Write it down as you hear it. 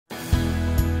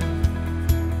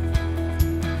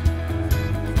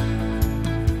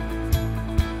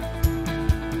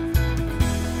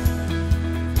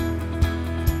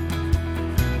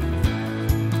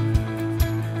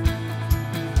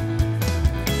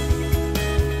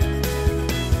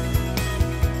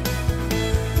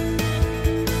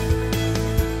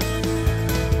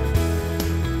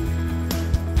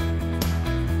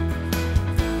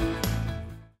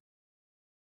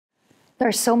There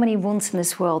are so many wounds in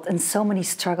this world and so many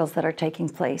struggles that are taking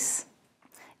place.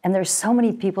 And there's so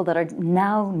many people that are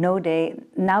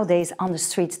nowadays on the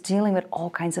streets dealing with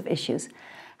all kinds of issues.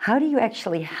 How do you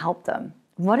actually help them?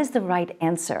 What is the right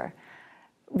answer?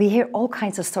 We hear all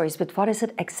kinds of stories, but what is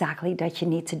it exactly that you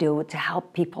need to do to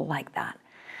help people like that?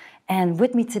 And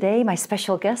with me today, my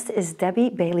special guest is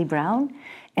Debi Bailey-Brown,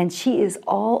 and she is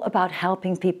all about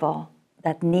helping people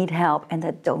that need help and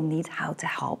that don't need how to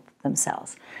help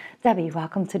themselves. Debi,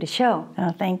 welcome to the show.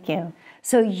 Oh, thank you.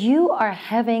 So you are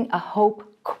having a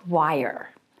hope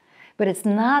choir, but it's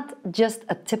not just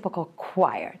a typical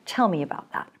choir. Tell me about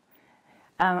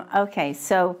that. Okay,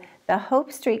 so the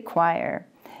Hope Street Choir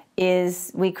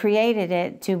we created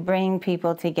it to bring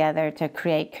people together to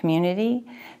create community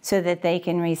so that they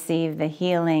can receive the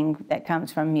healing that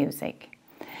comes from music.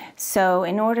 So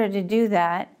in order to do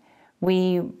that,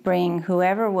 we bring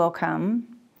whoever will come,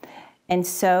 and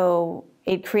so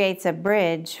it creates a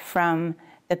bridge from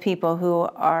the people who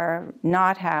are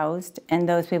not housed and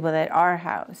those people that are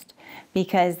housed.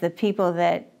 Because the people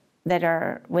that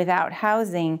are without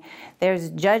housing,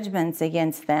 there's judgments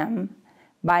against them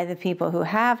by the people who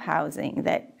have housing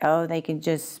that, oh, they can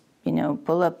just,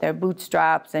 pull up their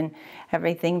bootstraps and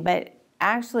everything. But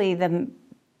actually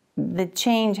the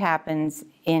change happens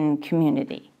in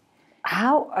community.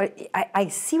 I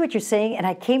see what you're saying, and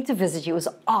I came to visit you. It was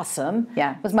awesome.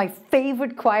 Yeah. It was my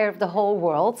favorite choir of the whole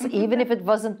world, even if it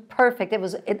wasn't perfect.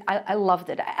 I loved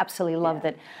it. I absolutely loved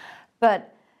it.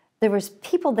 But there was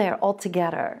people there all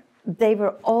together. They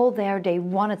were all there. They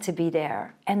wanted to be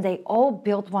there, and they all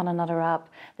built one another up.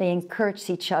 They encouraged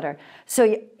each other.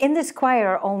 So in this choir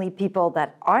are only people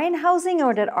that are in housing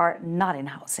or that are not in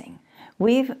housing?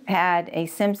 We've had a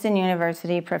Simpson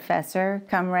University professor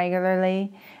come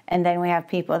regularly, and then we have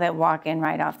people that walk in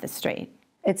right off the street.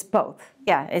 It's both?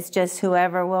 Yeah, it's just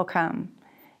whoever will come.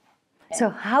 So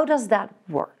how does that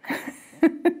work?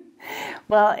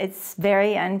 Well, it's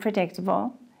very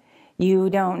unpredictable.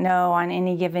 You don't know on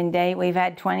any given day. We've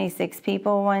had 26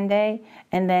 people one day,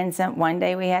 and then one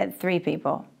day we had 3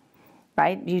 people,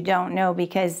 right? You don't know,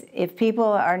 because if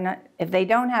they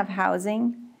don't have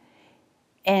housing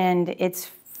and it's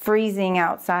freezing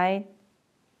outside,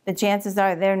 the chances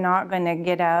are they're not going to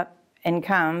get up and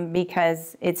come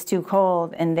because it's too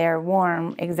cold and they're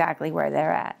warm exactly where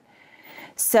they're at.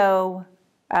 So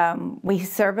we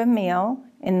serve a meal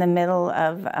in the middle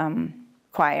of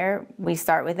choir. We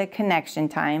start with a connection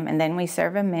time, and then we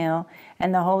serve a meal,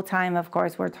 and the whole time, of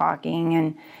course, we're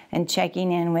talking and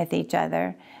checking in with each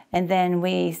other, and then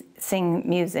we sing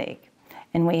music.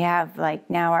 And we have, like,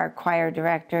 now our choir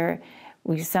director,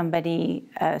 somebody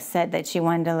said that she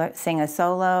wanted to sing a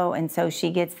solo, and so she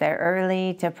gets there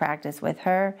early to practice with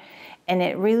her. And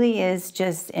it really is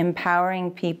just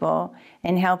empowering people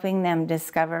and helping them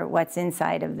discover what's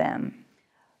inside of them.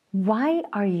 Why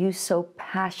are you so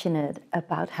passionate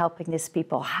about helping these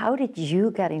people? How did you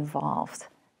get involved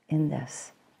in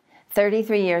this?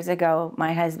 33 years ago,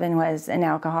 my husband was an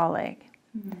alcoholic.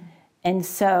 Mm-hmm. And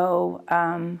so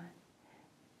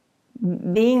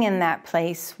being in that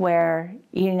place where,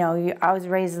 I was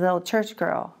raised a little church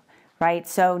girl, right?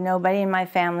 So nobody in my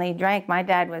family drank. My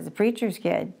dad was a preacher's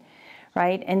kid,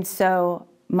 right? And so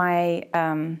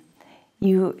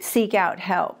you seek out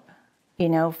help.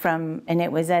 And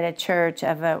it was at a church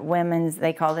of a women's,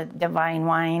 they called it Divine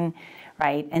Wine,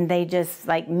 right? And they just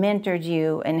mentored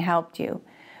you and helped you.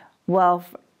 Well,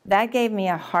 that gave me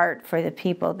a heart for the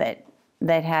people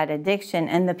that had addiction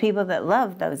and the people that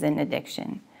loved those in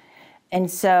addiction. And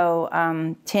so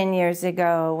 10 years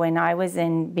ago, when I was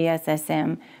in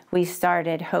BSSM, we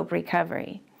started Hope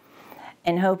Recovery.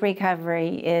 And Hope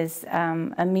Recovery is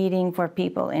a meeting for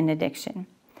people in addiction.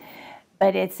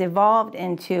 But it's evolved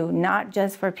into not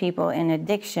just for people in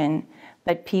addiction,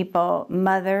 but people,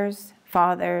 mothers,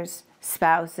 fathers,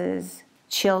 spouses,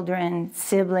 children,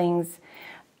 siblings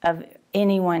of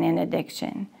anyone in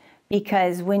addiction.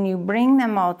 Because when you bring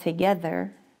them all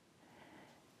together,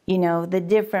 the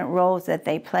different roles that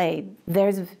they play,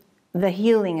 the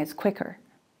healing is quicker.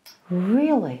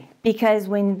 Really? Because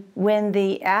when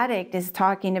the addict is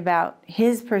talking about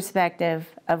his perspective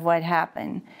of what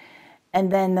happened, and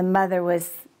then the mother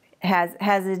has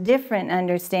a different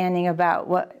understanding about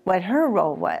what her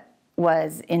role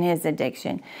was in his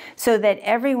addiction, so that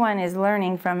everyone is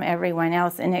learning from everyone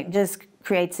else, and it just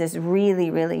creates this really,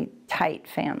 really tight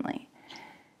family.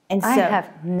 And so, I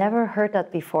have never heard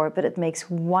that before, but it makes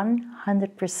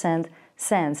 100%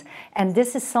 sense. And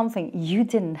this is something you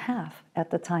didn't have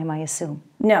at the time, I assume.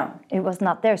 No. It was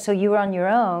not there. So you were on your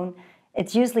own.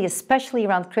 It's usually, especially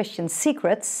around Christian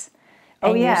secrets,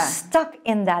 and you're stuck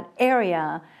in that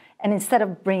area. And instead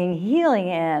of bringing healing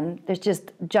in, there's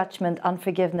just judgment,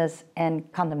 unforgiveness,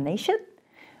 and condemnation?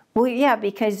 Well, yeah,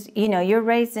 because, you know, you're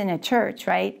raised in a church,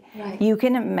 right? Right. You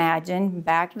can imagine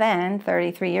back then,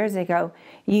 33 years ago,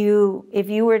 if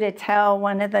you were to tell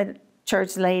one of the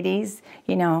church ladies,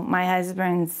 you know, my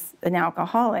husband's an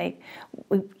alcoholic,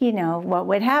 you know, what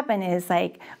would happen is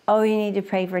like, oh, you need to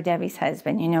pray for Debbie's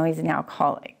husband. You know, he's an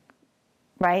alcoholic.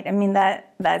 Right? I mean, that's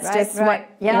Right, just right.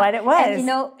 what it was. And you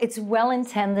know, it's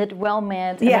well-intended,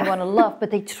 well-meant, and Yeah. they want to love,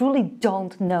 but they truly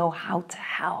don't know how to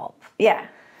help. Yeah.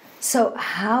 So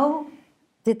how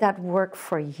did that work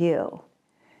for you?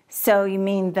 So you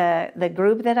mean the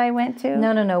group that I went to?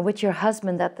 No, with your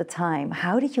husband at the time.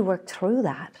 How did you work through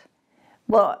that?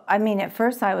 Well, I mean, at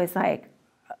first I was like,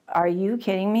 are you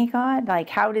kidding me, God? Like,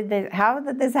 how did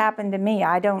this happen to me?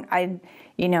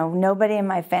 You know, nobody in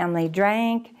my family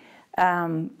drank.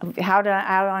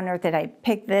 How on earth did I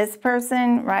pick this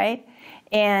person, right?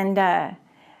 And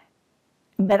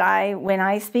but when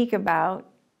I speak about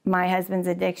my husband's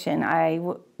addiction, I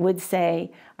would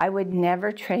say I would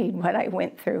never trade what I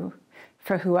went through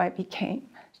for who I became,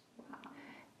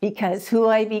 because who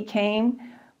I became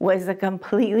was a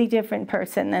completely different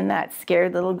person than that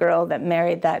scared little girl that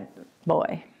married that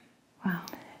boy. Wow.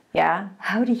 Yeah.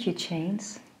 How did you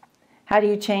change? How do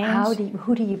you change?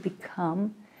 Who do you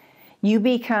become?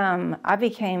 I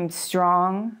became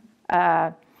strong.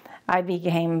 I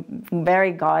became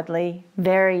very godly,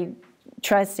 very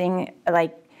trusting.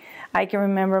 Like, I can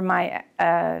remember my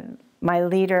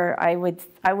leader, I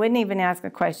wouldn't even ask a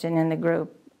question in the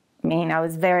group. I mean, I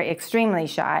was extremely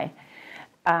shy.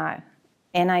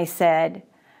 And I said,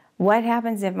 what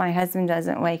happens if my husband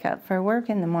doesn't wake up for work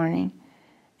in the morning?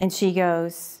 And she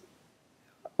goes,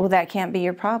 well, that can't be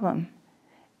your problem.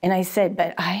 And I said,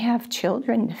 but I have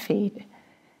children to feed.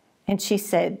 And she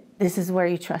said, this is where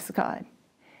you trust God.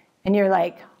 And you're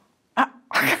like, oh,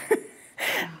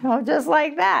 just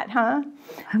like that, huh?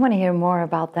 I want to hear more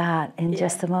about that in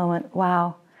just a moment.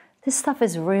 Wow. This stuff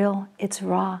is real. It's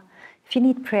raw. If you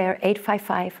need prayer,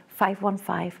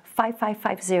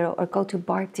 855-515-5550 or go to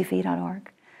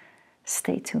BarbTV.org.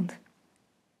 Stay tuned.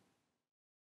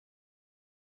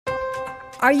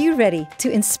 Are you ready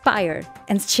to inspire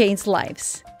and change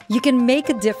lives? You can make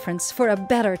a difference for a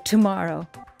better tomorrow.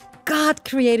 God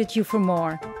created you for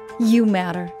more. You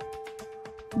matter.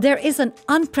 There is an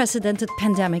unprecedented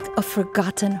pandemic of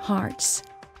forgotten hearts.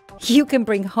 You can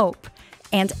bring hope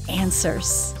and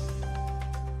answers.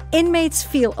 Inmates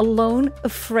feel alone,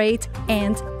 afraid,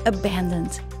 and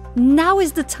abandoned. Now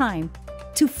is the time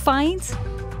to find,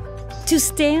 to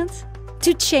stand,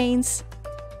 to change,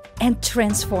 and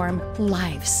transform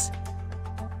lives.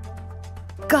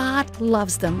 God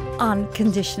loves them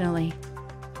unconditionally.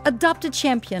 Adopt a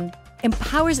Champion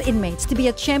empowers inmates to be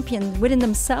a champion within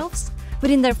themselves,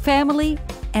 within their family,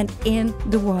 and in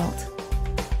the world.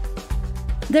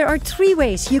 There are 3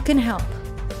 ways you can help.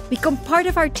 Become part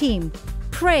of our team,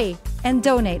 pray, and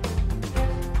donate.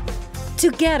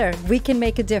 Together, we can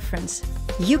make a difference.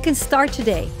 You can start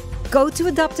today. Go to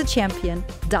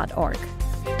adoptachampion.org.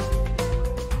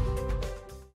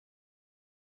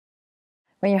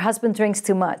 When your husband drinks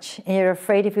too much and you're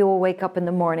afraid if he will wake up in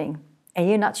the morning and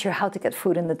you're not sure how to get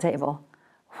food on the table,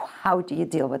 how do you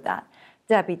deal with that?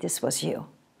 Debi, this was you.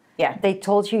 Yeah. They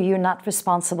told you you're not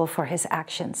responsible for his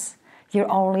actions. You're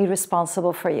only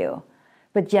responsible for you.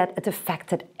 But yet it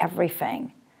affected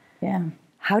everything. Yeah.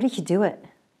 How did you do it?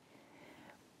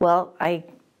 Well, I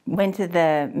went to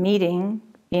the meeting,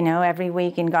 you know, every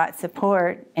week and got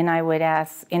support, and I would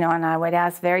ask, you know, and I would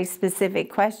ask very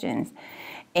specific questions.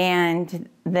 And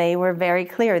they were very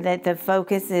clear that the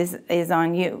focus is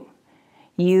on you.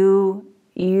 You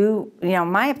know,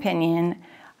 my opinion,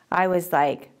 I was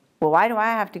like, well, why do I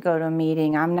have to go to a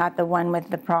meeting? I'm not the one with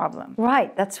the problem.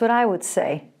 Right, that's what I would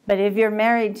say. But if you're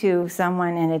married to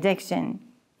someone in addiction,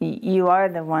 you are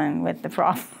the one with the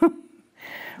problem,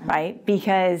 right?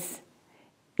 Because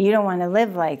you don't want to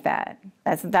live like that.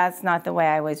 That's not the way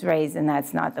I was raised, and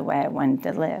that's not the way I wanted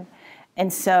to live.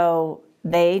 And so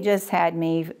they just had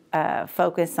me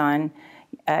focus on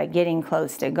getting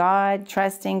close to God,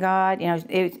 trusting God. You know,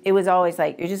 it was always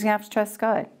like, you're just gonna have to trust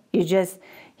God.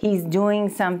 He's doing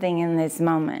something in this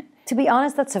moment. To be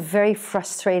honest, that's a very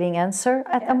frustrating answer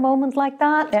at a moment like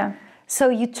that. Yeah. So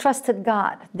you trusted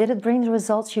God. Did it bring the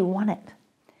results you wanted?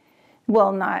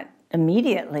 Well, not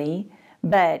immediately,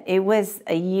 but it was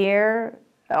a year,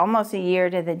 almost a year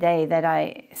to the day that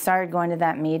I started going to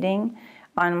that meeting.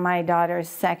 On my daughter's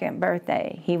 2nd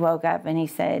birthday, he woke up and he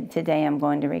said, today I'm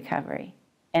going to recovery.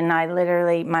 And I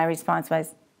literally, my response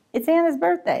was, it's Anna's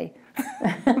birthday.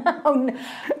 Oh, no.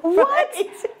 What?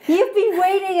 You've been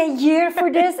waiting a year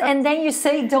for this, and then you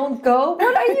say don't go?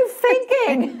 What are you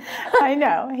thinking? I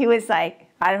know. He was like,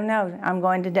 I don't know, I'm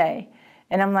going today.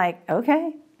 And I'm like,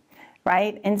 okay,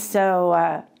 right? And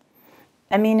so,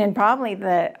 I mean, and probably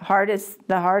the hardest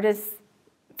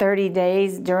 30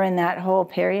 days during that whole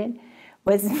period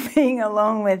was being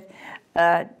alone with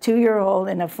a 2-year-old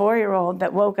and a 4-year-old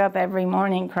that woke up every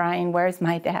morning crying, where's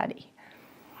my daddy?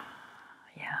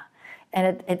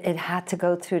 And it had to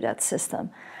go through that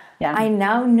system. Yeah. I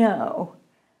now know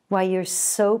why you're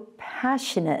so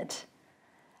passionate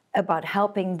about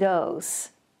helping those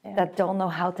that don't know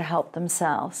how to help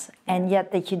themselves, and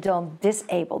yet that you don't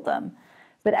disable them,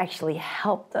 but actually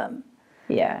help them.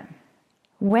 Yeah.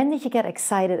 When did you get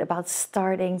excited about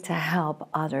starting to help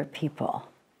other people?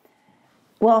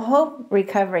 Well, Hope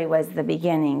Recovery was the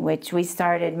beginning, which we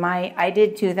started, I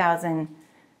did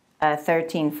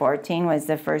 2013-14 was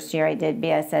the first year I did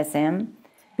BSSM.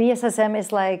 BSSM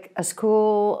is like a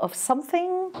school of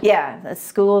something? Yeah, the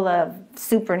School of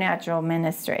Supernatural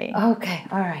Ministry. Okay,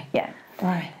 all right. Yeah. All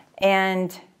right.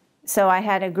 And so I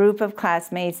had a group of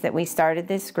classmates that we started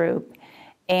this group,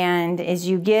 and as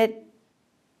you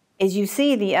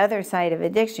see the other side of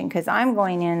addiction, because I'm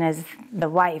going in as the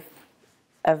wife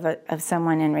of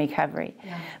someone in recovery,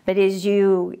 but as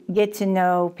you get to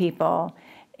know people,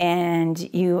 and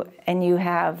you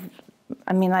have,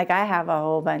 I mean, like I have a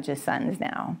whole bunch of sons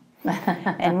now.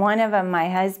 And one of them, my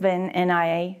husband and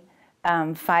I,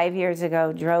 5 years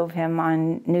ago, drove him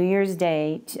on New Year's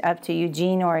Day up to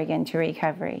Eugene, Oregon to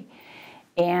recovery.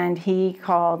 And he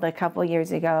called a couple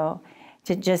years ago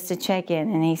just to check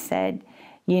in, and he said,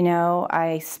 you know,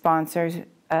 I sponsor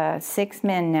 6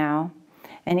 men now.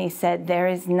 And he said, there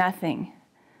is nothing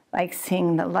like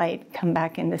seeing the light come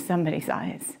back into somebody's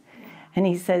eyes. And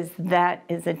he says, that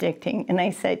is addicting. And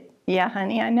I said, yeah,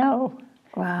 honey, I know.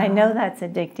 Wow. I know that's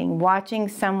addicting. Watching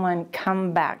someone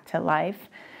come back to life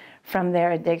from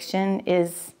their addiction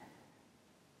is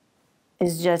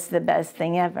just the best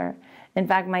thing ever. In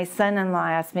fact, my son-in-law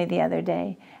asked me the other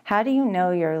day, how do you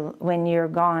know when you're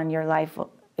gone, your life,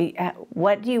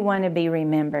 what do you want to be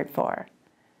remembered for?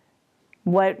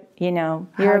 What, you know,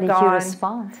 you're gone. How did you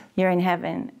respond? You're in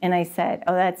heaven. And I said,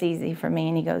 oh, that's easy for me.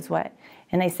 And he goes, what?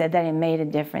 And I said that it made a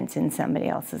difference in somebody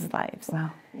else's lives.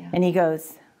 Wow. Yeah. And he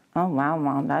goes, oh, wow,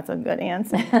 Mom, that's a good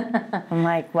answer. I'm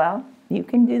like, well, you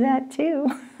can do that too.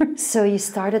 So you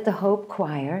started the Hope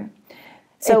Choir.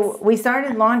 So we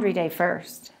started Laundry Day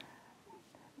first.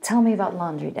 Tell me about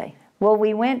Laundry Day. Well,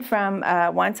 we went from,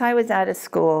 once I was out of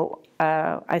school,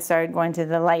 I started going to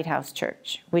the Lighthouse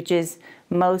Church, which is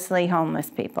mostly homeless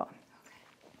people.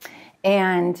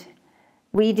 And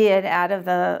we did, out of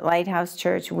the Lighthouse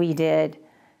Church, we did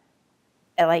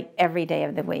like every day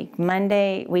of the week.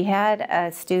 Monday, we had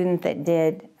a student that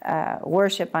did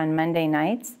worship on Monday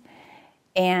nights.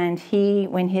 And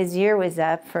when his year was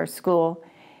up for school,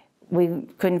 we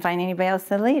couldn't find anybody else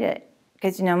to lead it.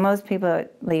 Because, you know, most people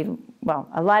that lead, well,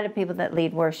 a lot of people that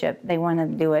lead worship, they want to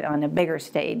do it on a bigger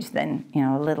stage than, you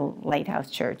know, a little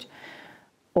Lighthouse Church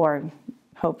or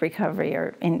Hope Recovery,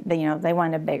 or, you know, they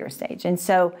want a bigger stage. And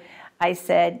so I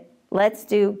said, let's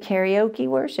do karaoke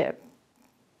worship,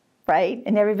 right?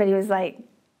 And everybody was like,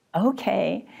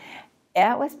 okay.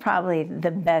 That was probably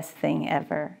the best thing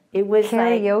ever. It was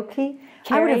karaoke?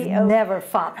 I would have never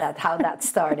thought how that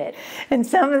started. And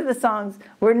some of the songs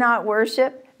were not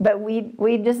worship, but we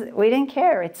didn't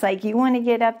care. It's like you want to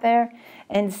get up there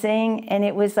and sing, and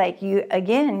it was like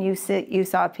you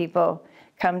saw people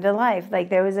come to life. Like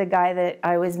there was a guy that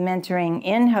I was mentoring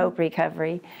in Hope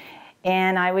Recovery,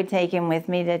 and I would take him with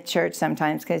me to church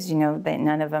sometimes because, you know,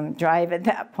 none of them drive at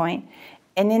that point.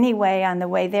 And anyway, on the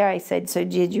way there, I said, so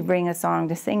did you bring a song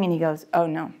to sing? And he goes, oh,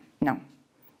 no,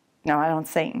 I don't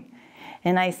sing.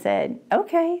 And I said,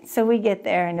 okay. So we get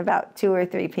there, and about 2 or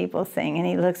 3 people sing. And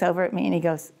he looks over at me, and he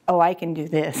goes, oh, I can do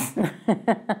this.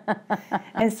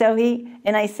 And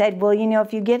I said, well, you know,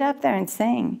 if you get up there and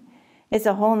sing, it's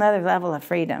a whole nother level of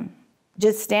freedom.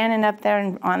 Just standing up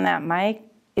there on that mic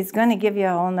is going to give you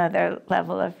a whole nother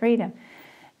level of freedom.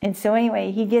 And so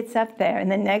anyway, he gets up there,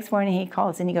 and the next morning he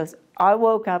calls, and he goes, I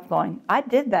woke up going, I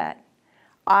did that.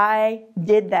 I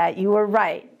did that. You were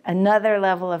right. Another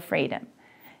level of freedom.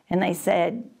 And I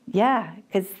said, yeah,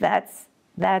 because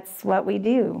that's what we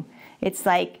do. It's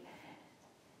like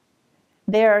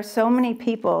there are so many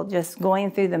people just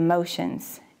going through the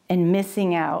motions and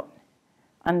missing out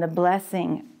on the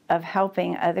blessing of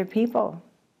helping other people,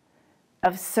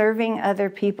 of serving other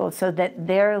people so that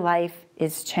their life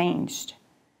is changed.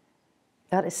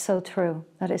 That is so true.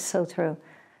 That is so true.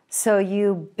 So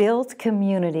you built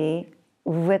community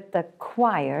with the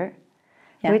choir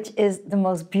Yeah. which is the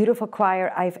most beautiful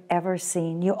choir I've ever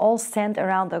seen. You all stand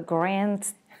around a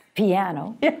grand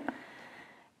piano. Yeah.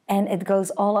 And it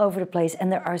goes all over the place.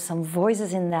 And there are some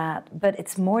voices in that, but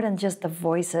it's more than just the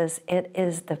voices. It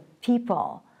is the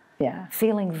people Yeah.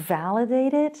 feeling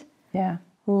validated, Yeah.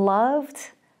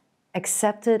 loved,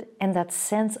 accepted, and that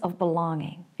sense of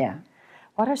belonging. Yeah.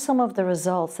 What are some of the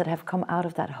results that have come out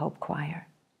of that Hope Choir?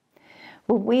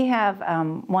 Well, we have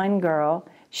one girl.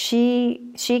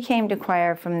 She came to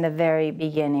choir from the very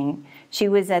beginning. She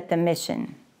was at the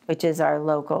Mission, which is our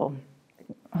local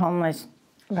homeless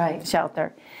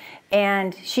shelter,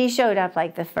 and she showed up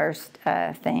like the first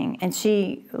thing. And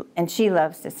she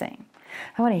loves to sing.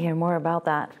 I want to hear more about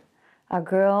that. A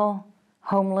girl,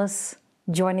 homeless,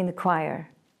 joining the choir.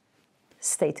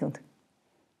 Stay tuned.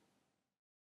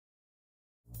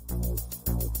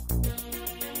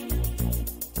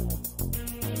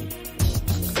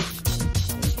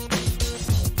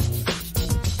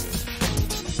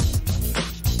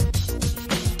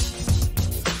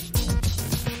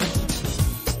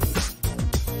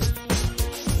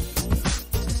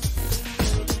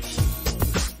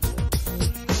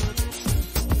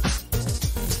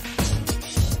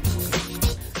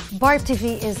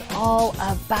 BarbTV is all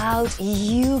about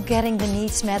you getting the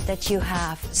needs met that you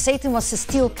have. Satan wants to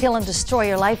steal, kill, and destroy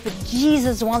your life, but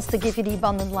Jesus wants to give you the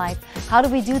abundant life. How do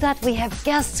we do that? We have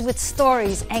guests with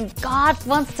stories, and God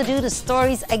wants to do the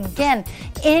stories again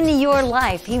in your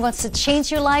life. He wants to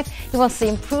change your life, He wants to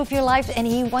improve your life, and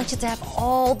He wants you to have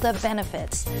all the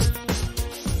benefits.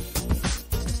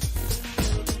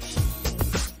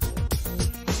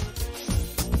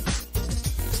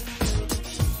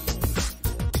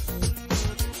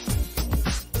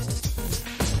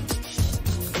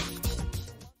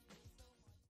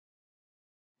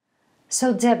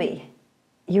 So Debi,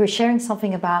 you were sharing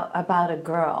something about a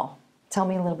girl. Tell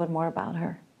me a little bit more about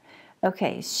her.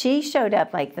 Okay, she showed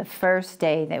up like the first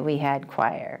day that we had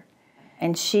choir,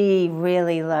 and she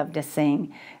really loved to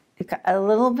sing. A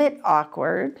little bit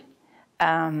awkward.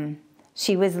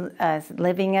 She was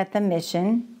living at the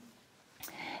Mission,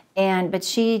 but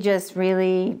she just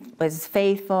really was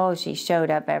faithful. She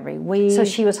showed up every week. So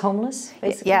she was homeless,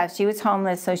 basically? Yeah, she was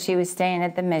homeless, so she was staying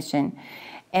at the Mission.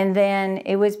 And then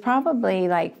it was probably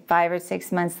like 5 or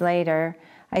 6 months later,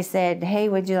 I said, hey,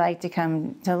 would you like to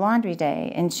come to Laundry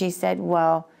Day? And she said,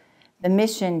 well, the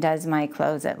Mission does my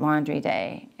clothes at Laundry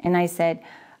Day. And I said,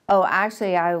 oh,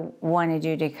 actually, I wanted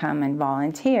you to come and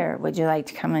volunteer. Would you like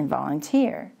to come and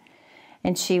volunteer?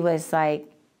 And she was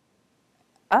like,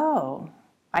 oh,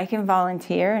 I can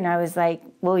volunteer? And I was like,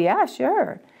 well, yeah,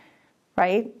 sure,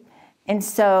 right? And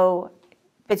so,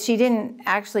 but she didn't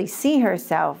actually see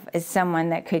herself as someone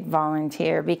that could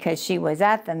volunteer because she was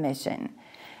at the Mission.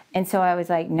 And so I was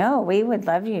like, no, we would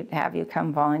love you to have you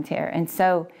come volunteer. And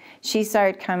so she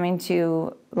started coming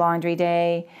to Laundry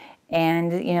Day,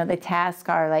 and you know, the tasks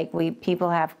are like people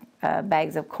have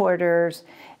bags of quarters,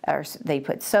 or they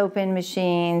put soap in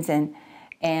machines,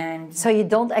 and so you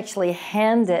don't actually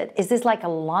hand it. Is this like a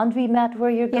laundromat where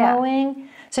you're going?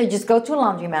 So you just go to a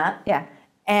laundromat. Yeah.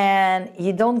 And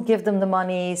you don't give them the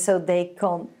money so they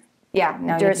can't. Yeah,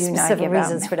 no, there's you do not specific give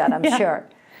reasons them. for that, I'm sure.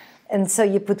 And so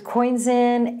you put coins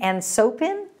in and soap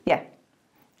in? Yeah.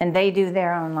 And they do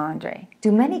their own laundry.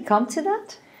 Do many come to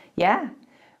that? Yeah.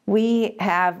 We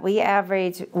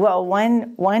average, well,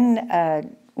 one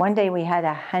day we had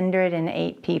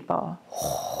 108 people.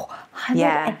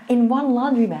 Yeah. In one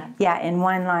laundromat? Yeah, in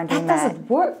one laundromat. That doesn't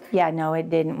work. Yeah, no, it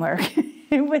didn't work.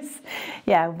 It was,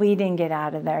 yeah, we didn't get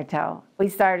out of there till, we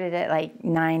started at like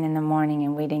 9 in the morning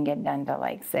and we didn't get done till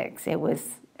like 6. It was,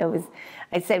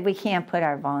 I said, we can't put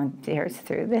our volunteers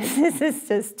through this. This is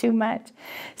just too much.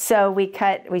 So we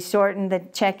shortened the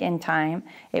check-in time.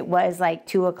 It was like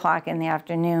 2 o'clock in the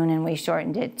afternoon, and we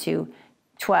shortened it to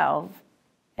 12.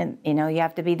 And you know, you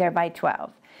have to be there by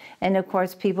 12. And of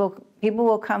course, people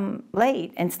will come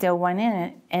late and still want in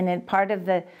it. And then part of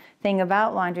the thing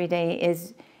about Laundry Day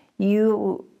is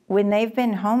when they've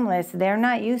been homeless, they're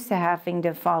not used to having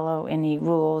to follow any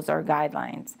rules or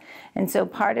guidelines. And so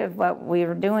part of what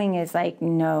we're doing is like,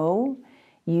 no,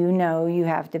 you know you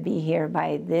have to be here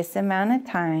by this amount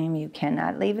of time. You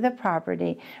cannot leave the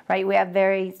property, right? We have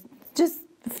just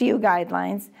a few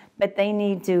guidelines, but they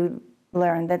need to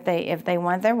learn that if they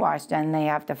want their wash done, they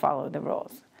have to follow the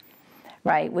rules,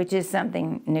 right? Which is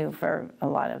something new for a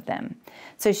lot of them.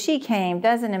 So she came,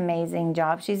 does an amazing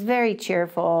job. She's very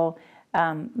cheerful,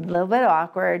 a little bit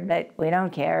awkward, but we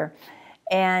don't care.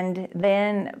 And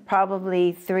then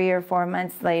probably 3 or 4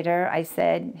 months later, I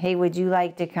said, hey, would you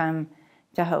like to come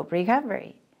to Hope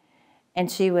Recovery?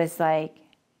 And she was like,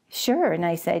 sure. And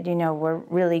I said, you know, we're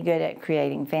really good at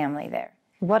creating family there.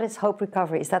 What is Hope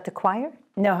Recovery? Is that the choir?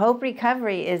 No, Hope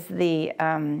Recovery is the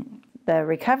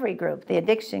recovery group, the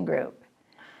addiction group.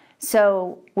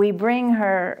 So we bring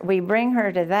her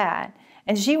to that,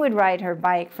 and she would ride her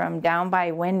bike from down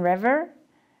by Wind River.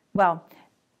 Well,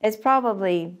 it's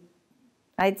probably,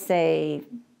 I'd say,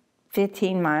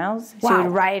 15 miles. Wow. She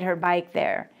would ride her bike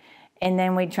there, and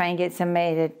then we'd try and get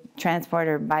somebody to transport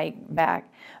her bike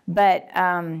back. But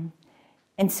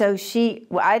and so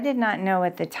I did not know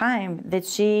at the time that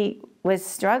she was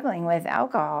struggling with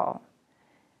alcohol.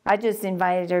 I just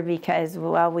invited her because,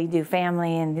 well, we do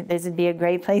family, and this would be a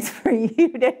great place for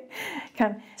you to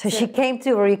come. So she came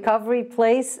to a recovery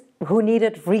place who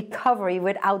needed recovery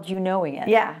without you knowing it.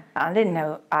 Yeah, I didn't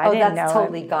know. I didn't know. That's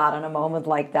totally God in a moment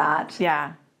like that.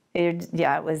 Yeah, it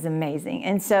was amazing.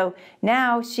 And so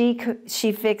now she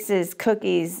fixes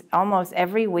cookies almost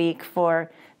every week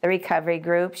for the recovery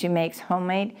group. She makes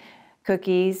homemade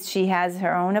cookies. She has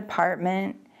her own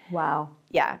apartment. Wow.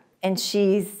 Yeah, and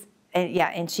she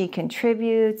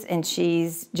contributes, and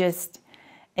she's just,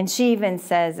 and she even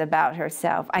says about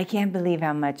herself, I can't believe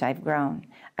how much I've grown.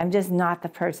 I'm just not the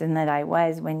person that I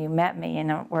was when you met me.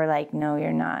 And we're like, no,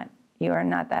 you're not. You are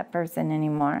not that person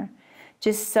anymore.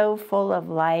 Just so full of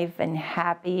life and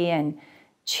happy and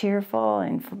cheerful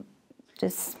and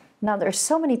just. Now, there's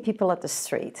so many people at the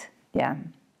street. Yeah.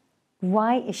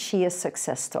 Why is she a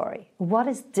success story? What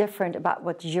is different about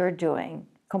what you're doing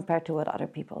compared to what other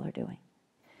people are doing?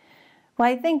 Well,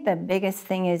 I think the biggest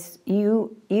thing is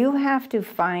you have to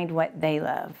find what they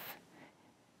love.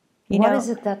 What is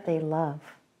it that they love?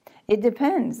 It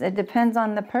depends. It depends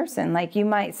on the person. Like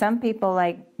some people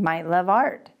might love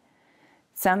art.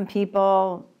 Some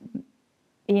people,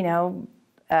 well,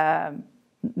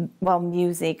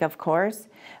 music, of course.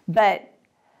 But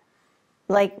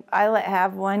like I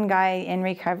have one guy in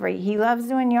recovery, he loves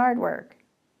doing yard work,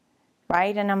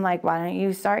 right? And I'm like, why don't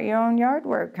you start your own yard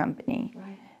work company?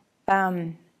 Right.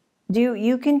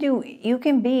 You can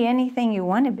be anything you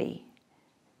want to be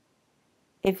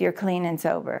if you're clean and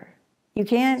sober. You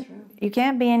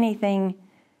can't be anything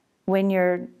when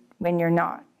you're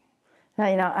not.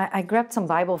 Now, I grabbed some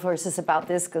Bible verses about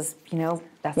this because,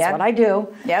 that's what I do.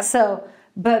 Yep. So,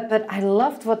 but I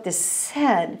loved what this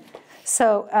said.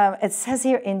 So it says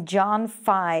here in John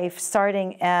 5,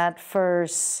 starting at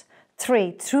verse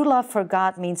 3, true love for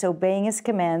God means obeying His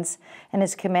commands, and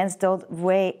His commands don't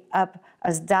weigh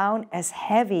us down as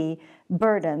heavy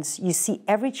burdens. You see,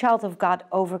 every child of God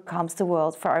overcomes the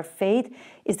world, for our faith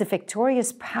is the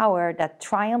victorious power that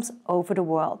triumphs over the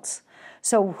world.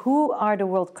 So who are the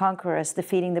world conquerors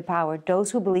defeating the power?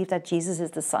 Those who believe that Jesus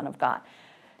is the Son of God.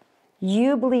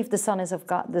 You believe the Son is of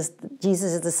God,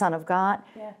 Jesus is the Son of God.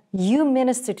 Yeah. You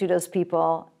minister to those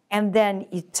people, and then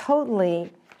you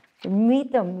totally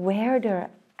meet them where they're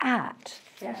at.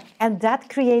 Yeah. And that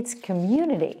creates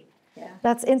community. Yeah.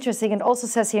 That's interesting. And also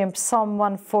says here in Psalm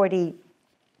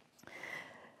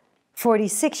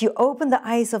 146, you open the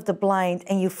eyes of the blind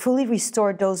and you fully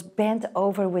restore those bent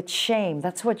over with shame.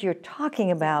 That's what you're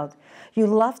talking about. You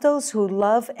love those who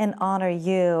love and honor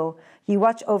you. You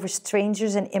watch over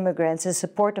strangers and immigrants and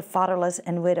support the fatherless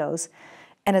and widows.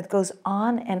 And it goes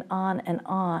on and on and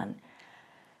on.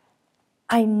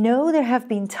 I know there have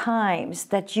been times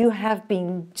that you have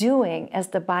been doing as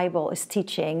the Bible is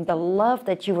teaching, the love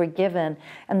that you were given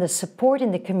and the support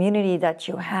in the community that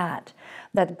you had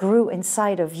that grew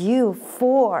inside of you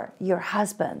for your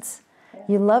husbands. Yeah.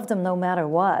 You loved them no matter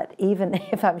what, even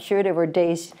if I'm sure there were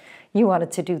days you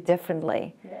wanted to do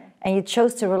differently. Yeah. And you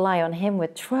chose to rely on Him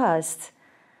with trust.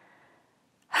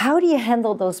 How do you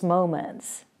handle those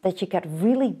moments that you get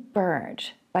really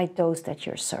burned by those that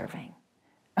you're serving?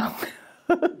 Oh.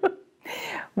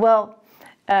 Well,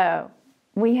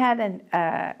 we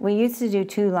used to do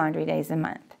 2 laundry days a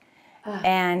month.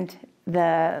 And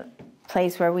the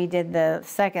place where we did the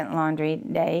second laundry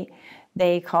day,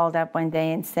 they called up one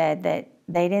day and said that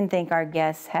they didn't think our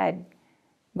guests had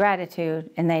gratitude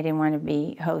and they didn't want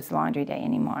to host laundry day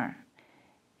anymore.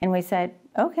 And we said,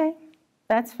 okay,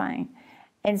 that's fine.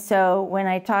 And so when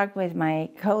I talked with my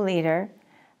co-leader,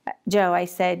 Joe, I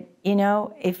said,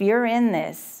 if you're in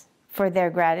this for their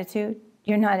gratitude,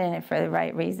 you're not in it for the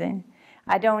right reason.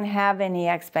 I don't have any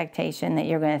expectation that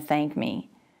you're going to thank me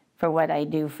for what I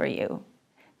do for you.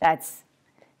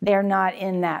 They're not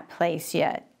in that place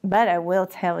yet. But I will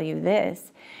tell you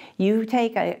this. You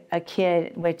take a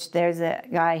kid, which there's a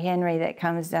guy, Henry, that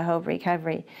comes to Hope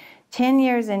Recovery, 10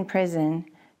 years in prison,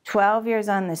 12 years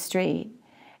on the street,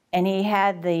 and he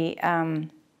had the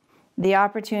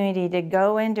opportunity to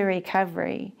go into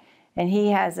recovery. And he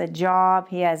has a job,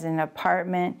 he has an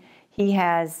apartment, He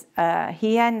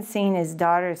hadn't seen his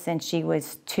daughter since she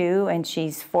was 2 and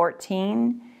she's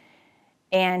 14.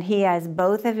 And he has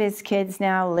both of his kids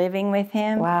now living with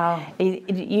him. Wow.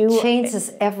 You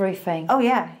changes everything. Oh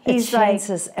yeah. It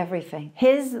changes everything.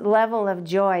 His level of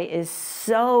joy is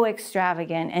so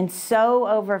extravagant and so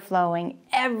overflowing.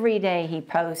 Every day he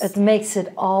posts. It makes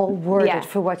it all worth it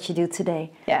for what you do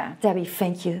today. Yeah. Debi,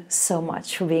 thank you so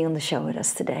much for being on the show with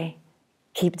us today.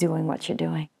 Keep doing what you're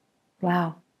doing.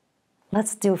 Wow.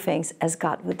 Let's do things as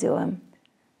God would do them.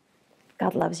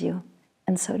 God loves you,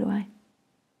 and so do I.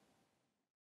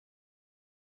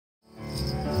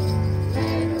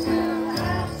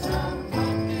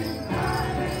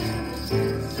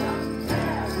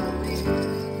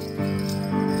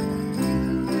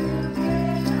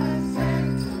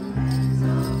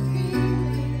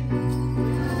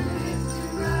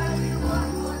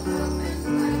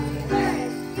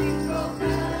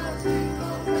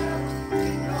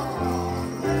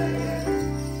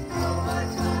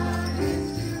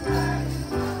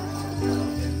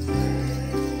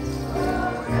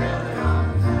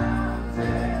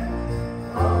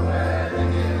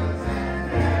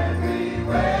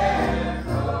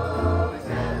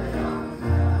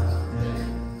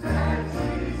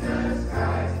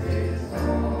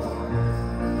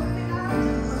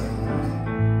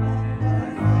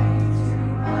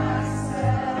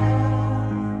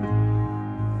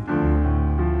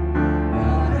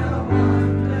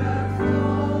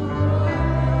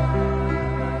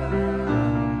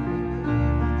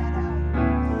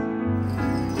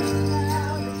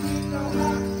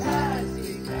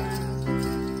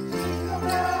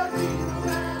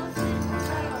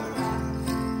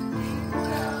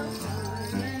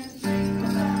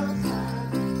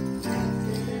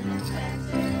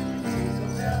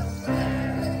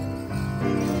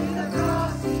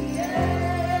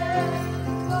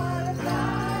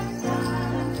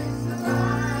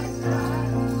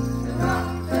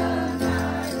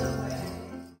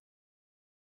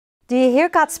 Do you hear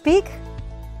God speak?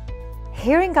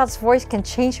 Hearing God's voice can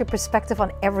change your perspective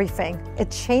on everything. It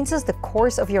changes the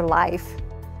course of your life.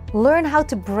 Learn how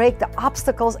to break the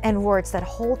obstacles and words that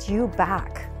hold you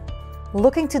back.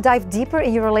 Looking to dive deeper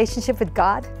in your relationship with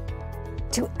God?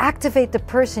 To activate the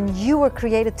person you were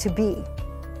created to be?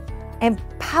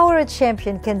 Empower a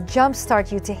Champion can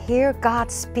jumpstart you to hear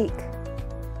God speak.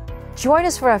 Join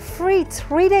us for a free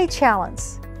 3-day challenge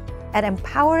at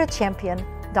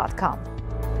empowerachampion.com.